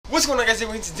What's going on, guys?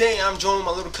 Today I'm joined with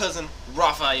my little cousin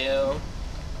Rafi.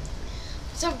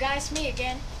 What's up, guys? Me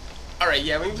again. Alright,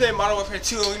 yeah, we're gonna be playing Modern Warfare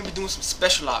 2 and we're gonna be doing some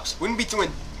special ops. We're gonna be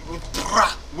doing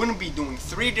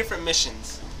 3 different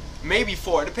missions. Maybe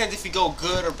 4, it depends if we go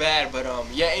good or bad, but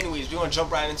yeah, anyways, we're gonna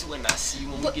jump right into it and I'll see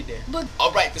you when we get there.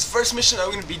 Alright, this first mission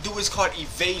I'm gonna be doing is called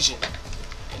Evasion.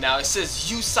 Now it says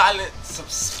use silent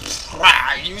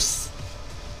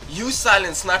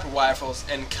sniper rifles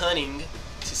and cunning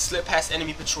to slip past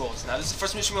enemy patrols. Now this is the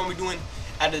first mission we're gonna be doing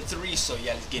out of the 3, so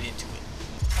yeah, let's get into it.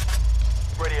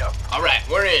 Ready up. Alright,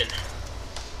 we're in.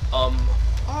 Alright.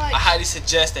 I highly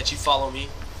suggest that you follow me.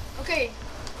 Okay.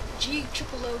 G,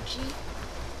 triple O, G.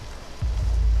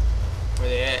 Where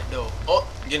they at though? Oh,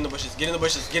 get in the bushes, get in the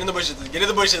bushes, get in the bushes, get in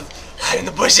the bushes, hide in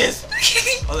the bushes.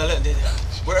 Oh,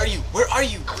 where are you? Where are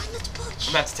you? I'm in the bush.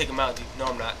 I'm gonna have to take him out, dude. No,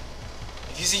 I'm not.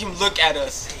 If you see him look at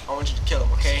us, I want you to kill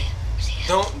him, okay?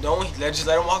 Don't, just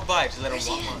let him walk by. Just let him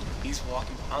walk by. He's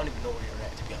walking by. I don't even know where you're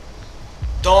at, to be honest.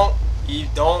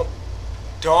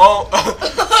 Don't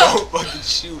fucking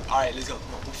shoot. Alright, let's go.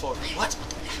 Come on, move forward. What the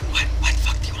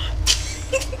fuck do you want?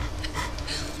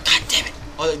 God damn it.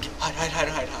 Oh,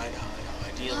 hide.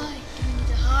 Deal. Why do we need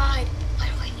to hide? Why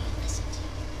do I need to listen to you?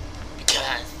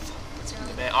 Because.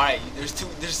 Man, alright, there's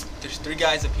 3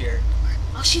 guys up here.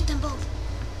 I'll shoot them both.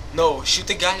 No, shoot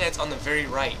the guy that's on the very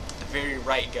right. The very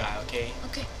right guy, okay?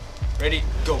 Okay. Ready?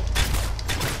 Go.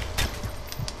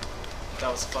 That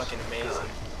was fucking amazing.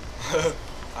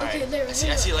 Alright, Okay, there, I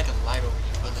see like a light over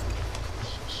here.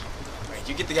 Alright,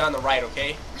 you get the guy on the right,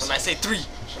 okay? When I say 3,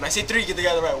 get the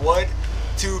guy on the right. 1,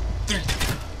 2, 3.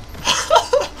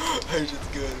 That's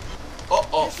just good.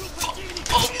 Oh,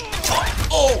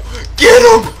 get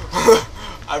him!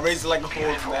 I raised like a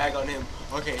whole mag on him.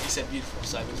 Okay, he said beautiful,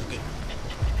 so I mean we're good.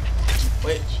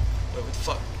 Wait, what the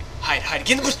fuck? Hide,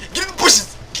 get in the bush, get in the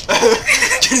bushes!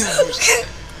 Get in the bushes.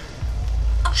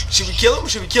 Should we kill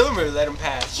him or let him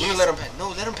pass? We're gonna let him pass. No,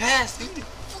 let him pass, dude.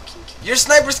 Your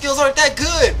sniper skills aren't that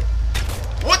good.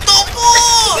 What the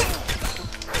fuck?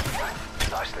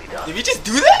 Nicely done. Did we just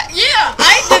do that? Yeah,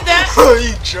 I did that. Oh,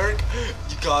 you jerk.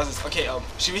 You caused this. Okay,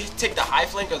 should we take the high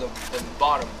flank or the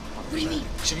bottom? What do you mean?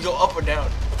 Should we go up or down?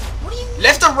 What do you mean?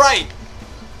 Left or right?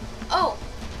 Oh,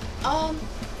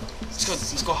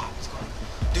 Let's go high.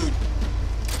 Dude.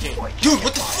 Okay. Dude,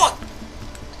 what the fuck?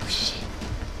 Oh shit.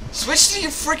 Switch to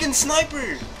your freaking sniper.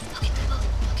 I'll get them both.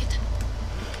 I'll get them.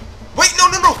 Wait,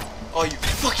 no. Oh, you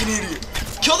fucking idiot.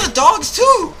 Kill the dogs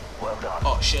too. Well done.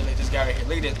 Oh shit, look at this guy right here.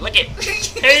 Look at this. Look it.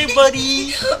 Hey,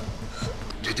 buddy.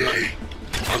 Today.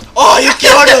 Oh, you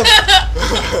killed him.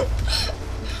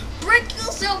 Break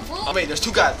yourself, fool. Oh wait, there's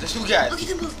 2 guys. I'll get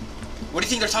them both. What do you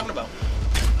think they're talking about?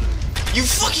 You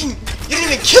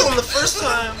didn't even kill him the first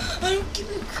time. I don't give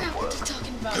a crap what you're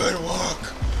talking about. Good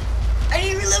work. I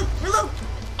need to reload.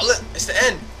 Oh look, it's the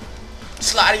end.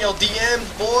 Slide in your DMs,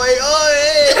 boy. Oh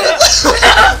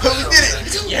yeah. We did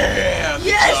it. Yeah. Good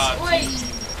Yes. job. Wait.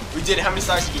 We did it. How many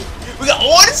stars did you get? We got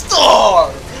 1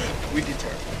 star. We did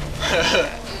terrible.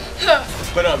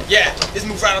 But yeah, let's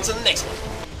move right on to the next one.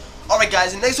 Alright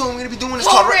guys, the next one we're gonna be doing is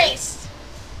called race.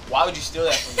 Why would you steal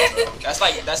that from me, bro? That's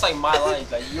like my life.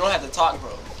 Like you don't have to talk,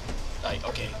 bro. Like,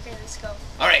 okay. Okay, let's go.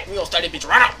 Alright, we gonna start this bitch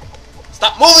right now.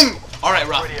 Stop moving! Alright,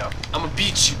 Rob. Ready up. I'm gonna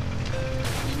beat you.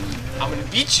 I'm gonna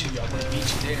beat you there. Look at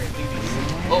this.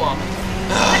 Oh,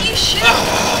 How do you shoot?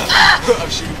 I'm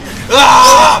shooting.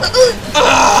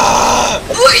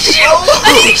 Oh shit!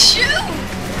 How do you shoot?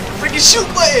 Freaking shoot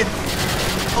button!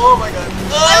 Oh my god.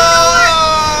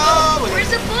 Where's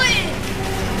the button?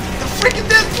 The freaking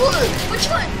dead one! Which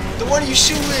one? The one you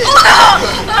shoot with! Oh,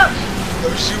 No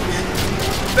shooting.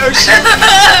 No shooting.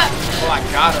 Oh, I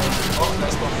got him. Oh,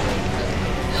 that's my friend.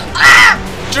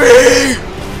 3!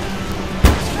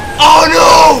 Oh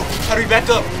no! How do we back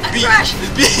up? I B. crashed.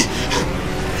 It's B.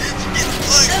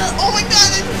 Oh my god,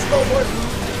 this is so much.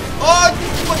 Oh,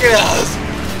 look at us.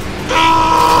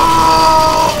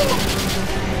 Oh!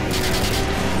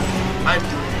 I'm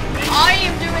doing it. I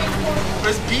am doing horrible.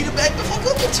 Press B to back the fuck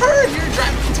up and turn. You're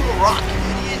driving into a rock,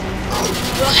 you idiot.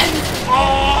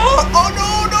 Oh no.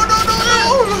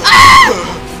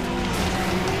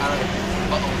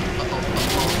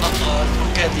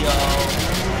 Look at y'all.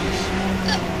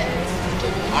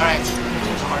 Alright. It's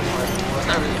hard. Well, it's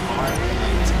not really hard.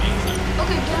 It's amazing.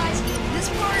 Okay, guys, this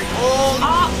part. Oh,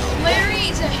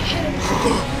 Larry is ahead of me.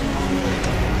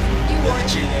 You there's are. a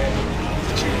tree there.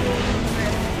 There's a tree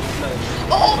there.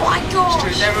 Oh my gosh!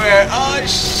 Trees everywhere. Oh,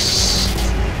 shh.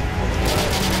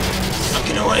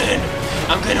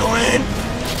 I'm gonna win.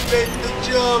 Make the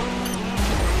jump.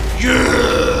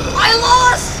 Yeah. I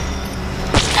lost.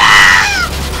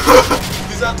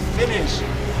 He's at the finish.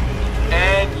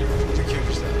 And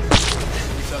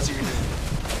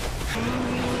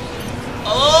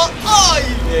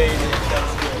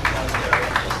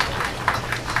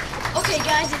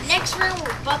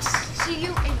about to see you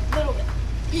in a little bit.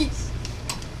 Peace.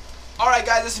 Alright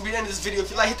guys, this is the end of this video.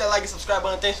 If you like, hit that like and subscribe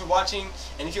button. Thanks for watching.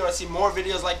 And if you want to see more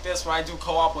videos like this where I do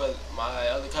co-op with my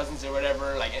other cousins or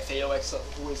whatever, like FAOX,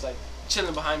 who is like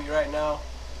chilling behind me right now.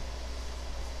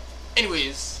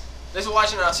 Anyways, thanks for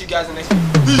watching and I'll see you guys in the next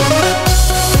video. Peace.